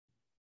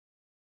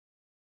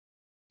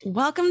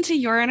Welcome to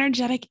Your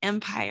Energetic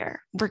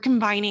Empire. We're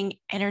combining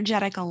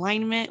energetic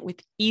alignment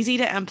with easy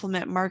to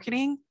implement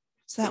marketing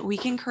so that we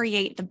can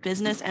create the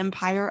business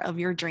empire of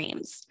your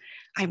dreams.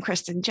 I'm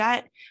Kristen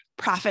Jett,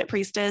 profit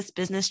priestess,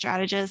 business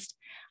strategist.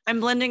 I'm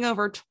blending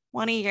over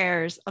 20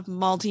 years of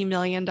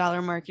multi-million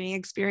dollar marketing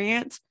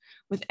experience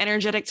with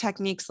energetic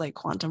techniques like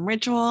quantum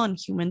ritual and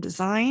human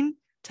design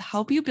to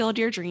help you build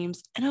your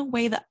dreams in a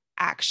way that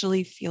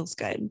actually feels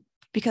good.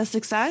 Because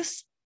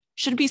success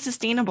should be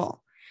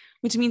sustainable,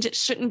 which means it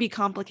shouldn't be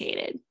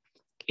complicated.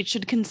 It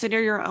should consider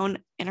your own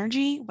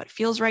energy, what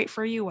feels right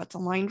for you, what's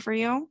aligned for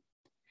you.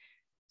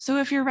 So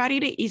if you're ready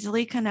to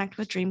easily connect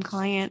with dream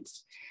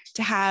clients,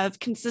 to have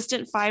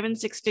consistent 5 and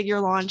 6 figure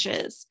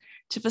launches,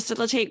 to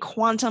facilitate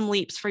quantum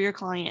leaps for your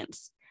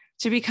clients,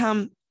 to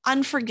become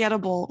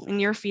unforgettable in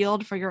your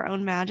field for your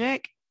own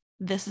magic,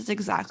 this is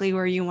exactly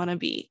where you want to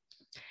be.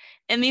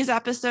 In these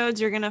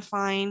episodes, you're going to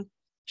find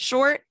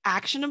short,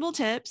 actionable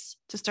tips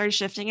to start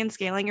shifting and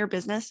scaling your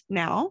business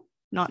now,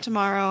 not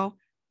tomorrow,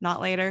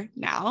 not later,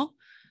 now.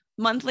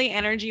 Monthly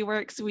energy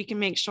work so we can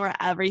make sure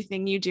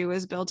everything you do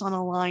is built on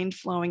aligned,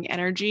 flowing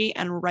energy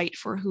and right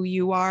for who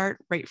you are,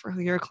 right for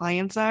who your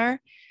clients are.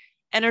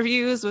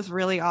 Interviews with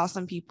really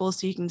awesome people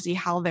so you can see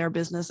how their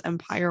business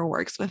empire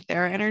works with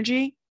their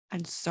energy,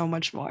 and so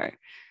much more.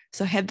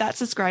 So hit that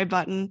subscribe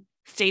button.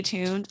 Stay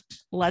tuned.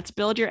 Let's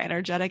build your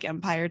energetic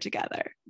empire together.